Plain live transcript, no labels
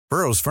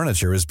Burrow's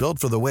furniture is built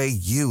for the way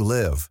you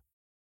live.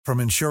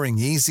 From ensuring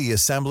easy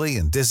assembly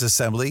and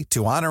disassembly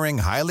to honoring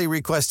highly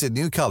requested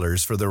new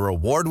colors for their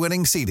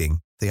award-winning seating,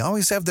 they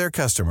always have their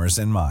customers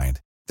in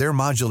mind. Their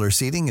modular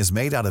seating is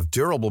made out of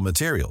durable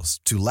materials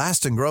to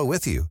last and grow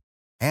with you.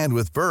 And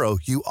with Burrow,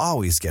 you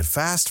always get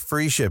fast,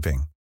 free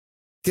shipping.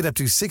 Get up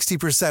to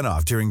 60%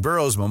 off during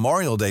Burrow's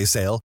Memorial Day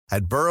sale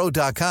at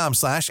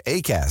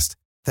burrow.com/ACAST.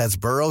 That's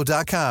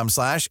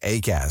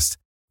burrow.com/ACAST.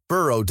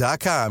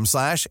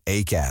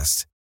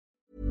 burrow.com/ACAST.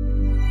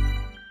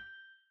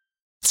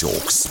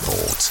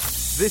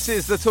 talkSPORT. This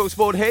is the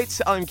talkSPORT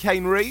hit. I'm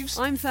Kane Reeves.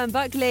 I'm Fern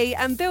Buckley,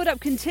 and build-up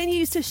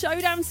continues to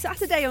Showdown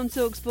Saturday on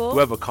talkSPORT.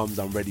 Whoever comes,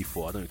 I'm ready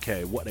for. I don't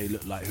care what they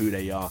look like, who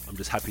they are. I'm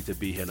just happy to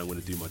be here and I'm going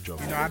to do my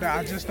job. You know,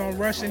 I just don't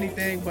rush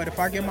anything, but if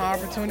I get my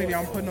opportunity,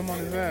 I'm putting them on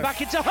his ass.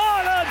 Back into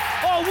Haaland!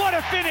 Oh, what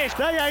a finish!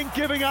 They ain't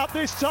giving up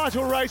this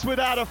title race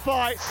without a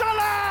fight.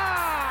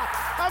 Salah!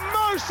 And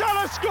Mo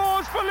Salah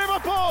scores for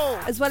Liverpool!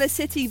 As well as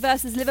City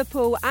versus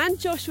Liverpool and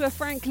Joshua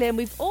Franklin,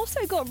 we've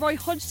also got Roy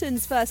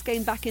Hodgson's first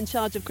game back in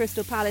charge of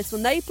Crystal Palace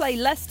when they play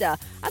Leicester.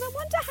 And I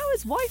wonder how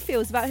his wife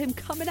feels about him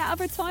coming out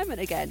of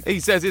retirement again. He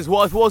says his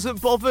wife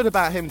wasn't bothered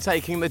about him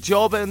taking the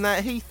job and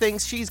that he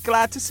thinks she's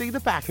glad to see the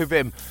back of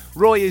him.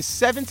 Roy is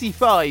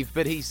 75,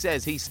 but he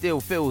says he still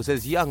feels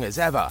as young as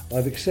ever.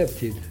 I've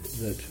accepted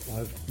that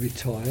I've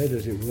retired,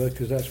 as it were,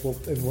 because that's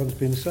what everyone's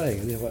been saying.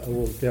 And if I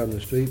walk down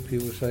the street,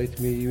 people say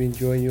to me, "Are you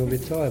enjoying your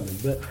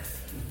retirement?" But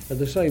at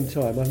the same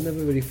time, I've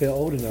never really felt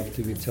old enough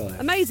to retire.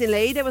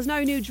 Amazingly, there was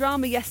no new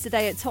drama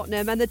yesterday at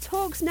Tottenham, and the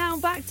talk's now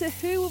back to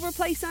who will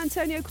replace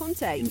Antonio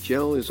Conte. In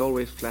general, it's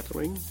always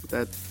flattering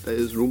that there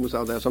is rumours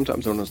out there.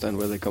 Sometimes I don't understand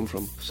where they come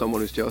from.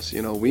 Someone is just,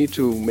 we need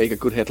to make a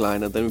good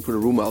headline and then we put a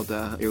rumour out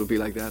there. It will be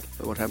like that.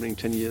 What happened in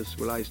 10 years?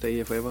 Will I stay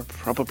here forever?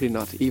 Probably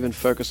not. Even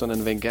Ferguson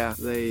and Wenger,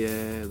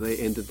 they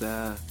ended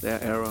their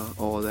era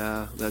or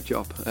their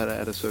job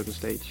at a certain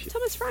stage.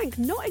 Thomas Frank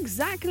not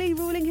exactly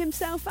ruling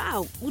himself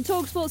out. Well,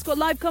 talkSPORT's got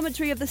live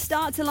commentary of the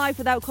start to life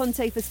without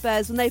Conte for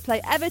Spurs when they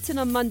play Everton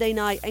on Monday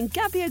night, and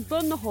Gabby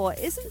Agbonlahor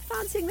isn't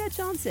fancying their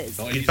chances.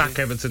 He's back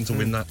Everton to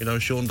win that.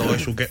 Sean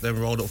Dyche will get them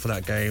rolled up for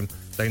that game.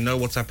 They know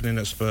what's happening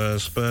at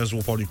Spurs. Spurs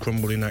will probably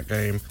crumble in that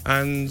game.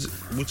 And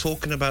we're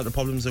talking about the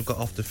problems they've got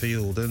off the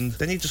field, and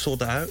they need to sort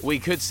that out. We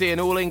could see an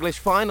all-English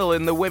final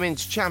in the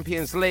Women's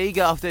Champions League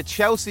after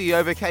Chelsea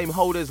overcame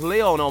holders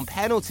Lyon on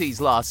penalties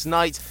last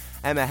night.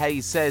 Emma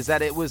Hayes says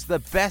that it was the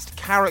best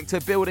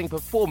character-building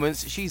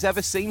performance she's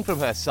ever seen from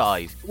her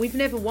side. We've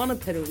never won a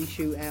penalty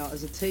shootout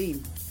as a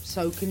team,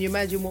 so can you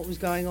imagine what was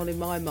going on in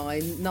my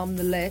mind?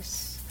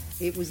 Nonetheless,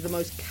 it was the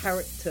most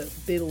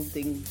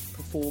character-building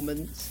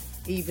performance,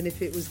 even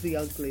if it was the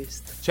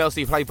ugliest.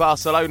 Chelsea play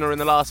Barcelona in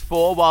the last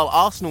four, while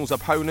Arsenal's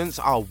opponents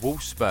are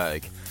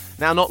Wolfsburg.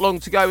 Now, not long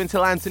to go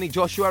until Anthony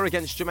Joshua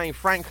against Jermaine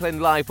Franklin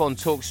live on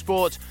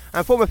talkSPORT.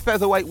 And former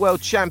featherweight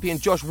world champion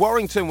Josh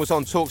Warrington was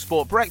on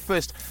talkSPORT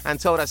Breakfast and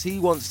told us he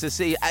wants to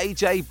see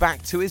AJ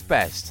back to his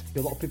best.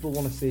 A lot of people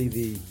want to see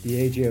the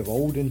AJ of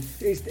old, and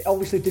it's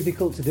obviously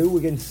difficult to do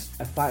against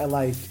a fighter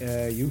like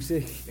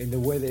Usyk in the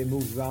way that he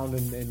moves around.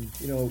 And in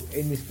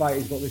this fight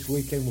he's got this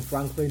weekend with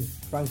Franklin.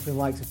 Franklin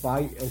likes to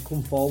fight, he'll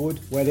come forward,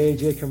 where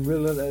AJ can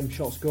really let him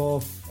shots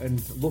go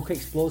and look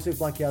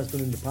explosive like he has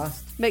done in the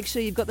past. Make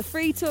sure you've got the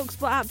free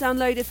talkSPORT app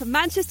downloaded for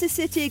Manchester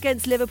City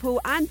against Liverpool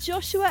and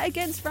Joshua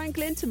against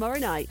Franklin tomorrow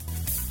night.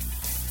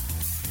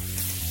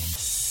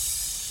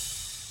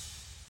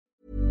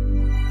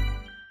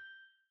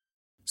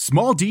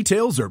 Small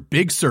details are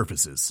big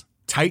surfaces.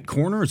 Tight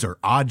corners are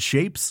odd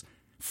shapes.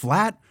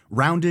 Flat,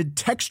 rounded,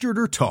 textured,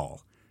 or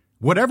tall.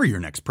 Whatever your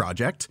next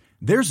project,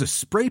 there's a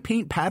spray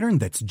paint pattern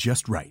that's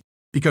just right.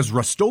 Because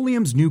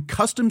Rust-Oleum's new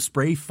Custom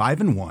Spray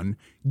 5-in-1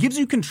 gives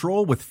you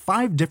control with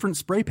 5 different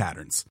spray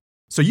patterns.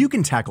 So you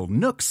can tackle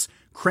nooks,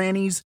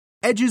 crannies,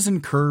 edges,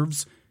 and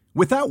curves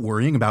without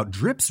worrying about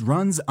drips,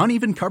 runs,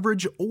 uneven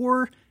coverage,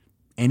 or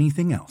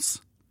anything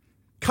else.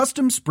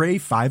 Custom Spray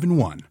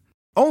 5-in-1.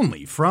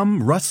 Only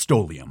from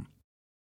Rust-Oleum.